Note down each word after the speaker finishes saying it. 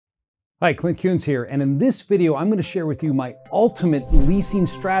Hi, Clint Kuhns here, and in this video, I'm going to share with you my ultimate leasing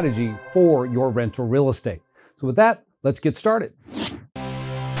strategy for your rental real estate. So with that, let's get started.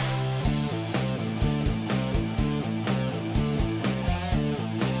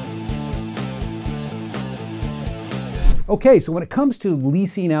 Okay, so when it comes to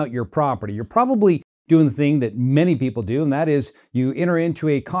leasing out your property, you're probably doing the thing that many people do, and that is you enter into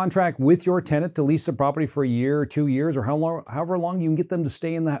a contract with your tenant to lease the property for a year or 2 years or however long you can get them to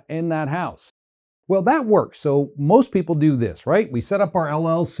stay in that house. Well, that works. So most people do this, right? We set up our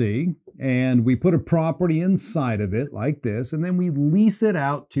LLC and we put a property inside of it like this, and then we lease it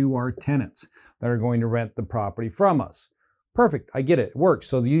out to our tenants that are going to rent the property from us. Perfect, I get it, it works.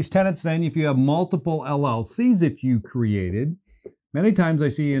 So these tenants then, if you have multiple LLCs if you created, many times I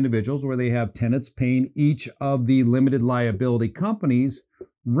see individuals where they have tenants paying each of the limited liability companies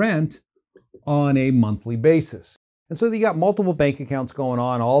rent on a monthly basis. And so you got multiple bank accounts going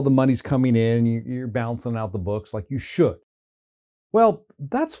on, all the money's coming in, you're balancing out the books like you should. Well,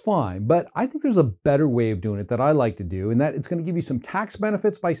 that's fine, but I think there's a better way of doing it that I like to do, and that it's going to give you some tax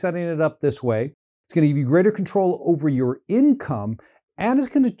benefits by setting it up this way. It's going to give you greater control over your income, and it's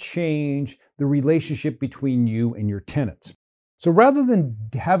going to change the relationship between you and your tenants. So rather than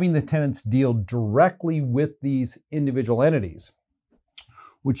having the tenants deal directly with these individual entities,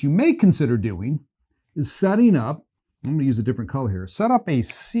 what you may consider doing is setting up, I'm going to use a different color here, set up a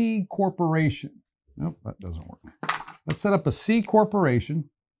C corporation. Nope, that doesn't work. Let's set up a C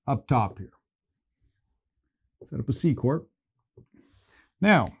corporation up top here. Set up a C corp.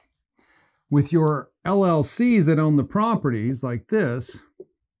 Now, with your LLCs that own the properties like this,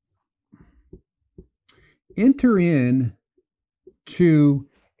 enter in to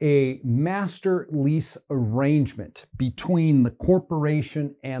a master lease arrangement between the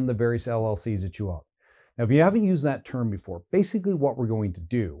corporation and the various LLCs that you own. Now, if you haven't used that term before, basically what we're going to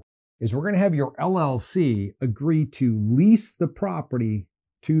do is we're going to have your LLC agree to lease the property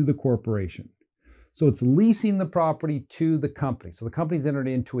to the corporation. So it's leasing the property to the company. So the company's entered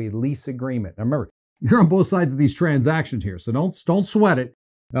into a lease agreement. Now remember, you're on both sides of these transactions here, so don't sweat it.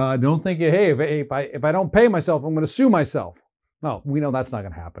 Don't think, hey, if I don't pay myself, I'm going to sue myself. No, we know that's not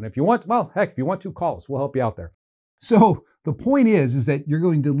going to happen. If you want, well, heck, if you want to, call us. We'll help you out there. So the point is that you're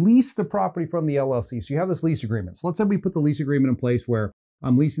going to lease the property from the LLC. So you have this lease agreement. So let's say we put the lease agreement in place where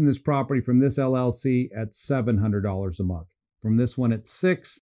I'm leasing this property from this LLC at $700 a month. From this one at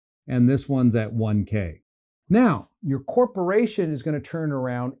 $600, and this one's at $1,000. Now, your corporation is going to turn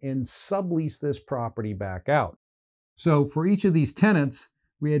around and sublease this property back out. So for each of these tenants,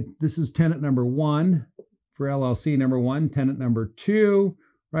 this is tenant number 1 for LLC number 1, tenant number 2,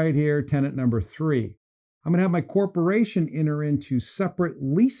 right here, tenant number 3. I'm going to have my corporation enter into separate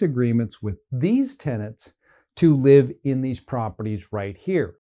lease agreements with these tenants to live in these properties right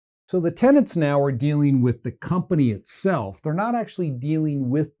here. So the tenants now are dealing with the company itself. They're not actually dealing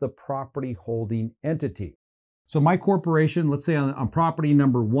with the property holding entity. So my corporation, let's say on property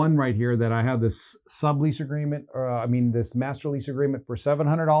number 1 right here that I have this sublease agreement, this master lease agreement for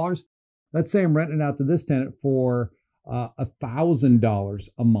 $700. Let's say I'm renting it out to this tenant for $1,000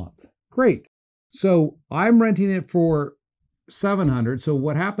 a month. Great. So I'm renting it for $700. So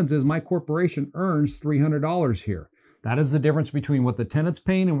what happens is my corporation earns $300 here. That is the difference between what the tenant's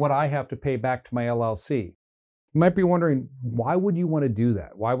paying and what I have to pay back to my LLC. You might be wondering, why would you want to do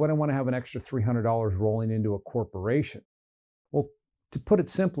that? Why would I want to have an extra $300 rolling into a corporation? Well, to put it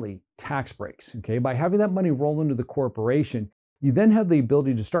simply, tax breaks. Okay, by having that money roll into the corporation, you then have the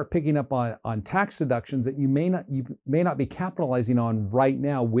ability to start picking up on tax deductions that you may not be capitalizing on right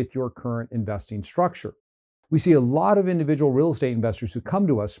now with your current investing structure. We see a lot of individual real estate investors who come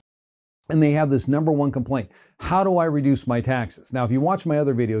to us and they have this number one complaint: how do I reduce my taxes? Now, if you watch my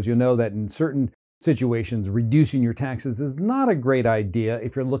other videos, you'll know that in certain situations, reducing your taxes is not a great idea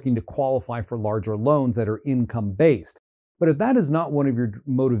if you're looking to qualify for larger loans that are income-based. But if that is not one of your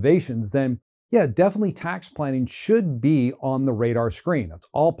motivations, then yeah, definitely tax planning should be on the radar screen. That's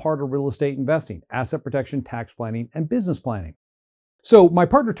all part of real estate investing: asset protection, tax planning, and business planning. So my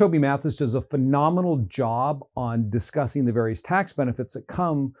partner, Toby Mathis, does a phenomenal job on discussing the various tax benefits that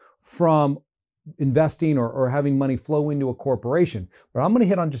come from investing or having money flow into a corporation. But I'm going to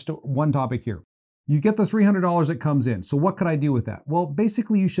hit on just one topic here. You get the $300 that comes in. So what could I do with that? Well,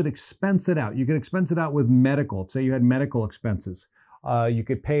 basically you should expense it out. You could expense it out with medical. Say you had medical expenses. You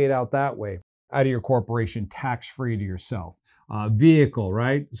could pay it out that way, out of your corporation, tax-free to yourself. Vehicle,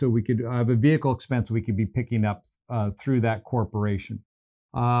 right? So we could have a vehicle expense we could be picking up through that corporation.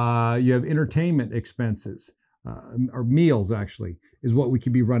 You have entertainment expenses, or meals actually, is what we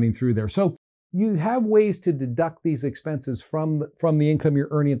could be running through there. So you have ways to deduct these expenses from the income you're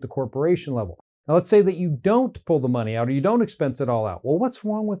earning at the corporation level. Now, let's say that you don't pull the money out or you don't expense it all out. Well, what's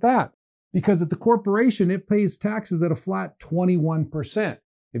wrong with that? Because at the corporation, it pays taxes at a flat 21%.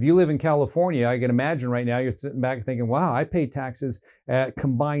 If you live in California, I can imagine right now you're sitting back and thinking, wow, I pay taxes at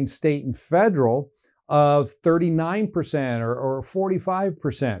combined state and federal of 39% or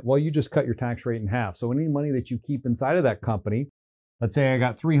 45%. Well, you just cut your tax rate in half. So any money that you keep inside of that company, let's say I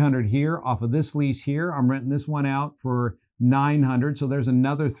got 300 here off of this lease here, I'm renting this one out for 900, so there's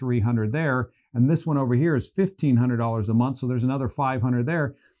another 300 there. And this one over here is $1,500 a month, so there's another 500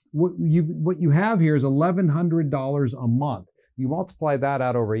 there. What you have here is $1,100 a month. You multiply that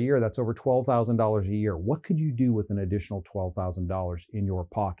out over a year, that's over $12,000 a year. What could you do with an additional $12,000 in your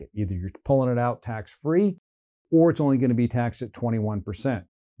pocket? Either you're pulling it out tax-free, or it's only going to be taxed at 21%.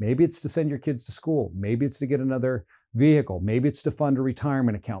 Maybe it's to send your kids to school. Maybe it's to get another vehicle. Maybe it's to fund a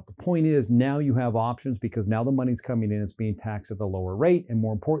retirement account. The point is, now you have options because now the money's coming in, it's being taxed at the lower rate, and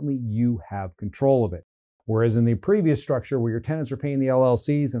more importantly, you have control of it. Whereas in the previous structure where your tenants are paying the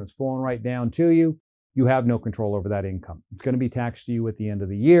LLCs and it's flowing right down to you, you have no control over that income. It's going to be taxed to you at the end of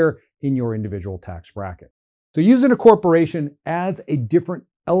the year in your individual tax bracket. So using a corporation adds a different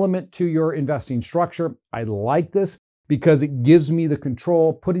element to your investing structure. I like this because it gives me the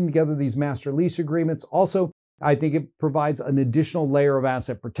control putting together these master lease agreements. Also, I think it provides an additional layer of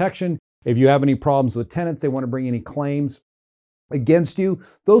asset protection. If you have any problems with tenants, they want to bring any claims against you,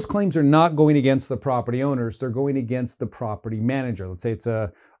 those claims are not going against the property owners, they're going against the property manager. Let's say it's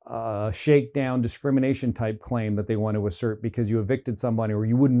a shakedown discrimination type claim that they want to assert because you evicted somebody or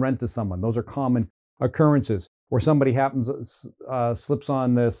you wouldn't rent to someone. Those are common occurrences. Or somebody slips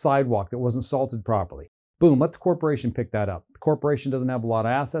on the sidewalk that wasn't salted properly. Boom, let the corporation pick that up. The corporation doesn't have a lot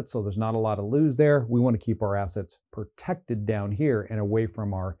of assets, so there's not a lot to lose there. We want to keep our assets protected down here and away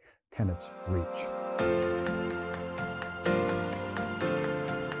from our tenants' reach.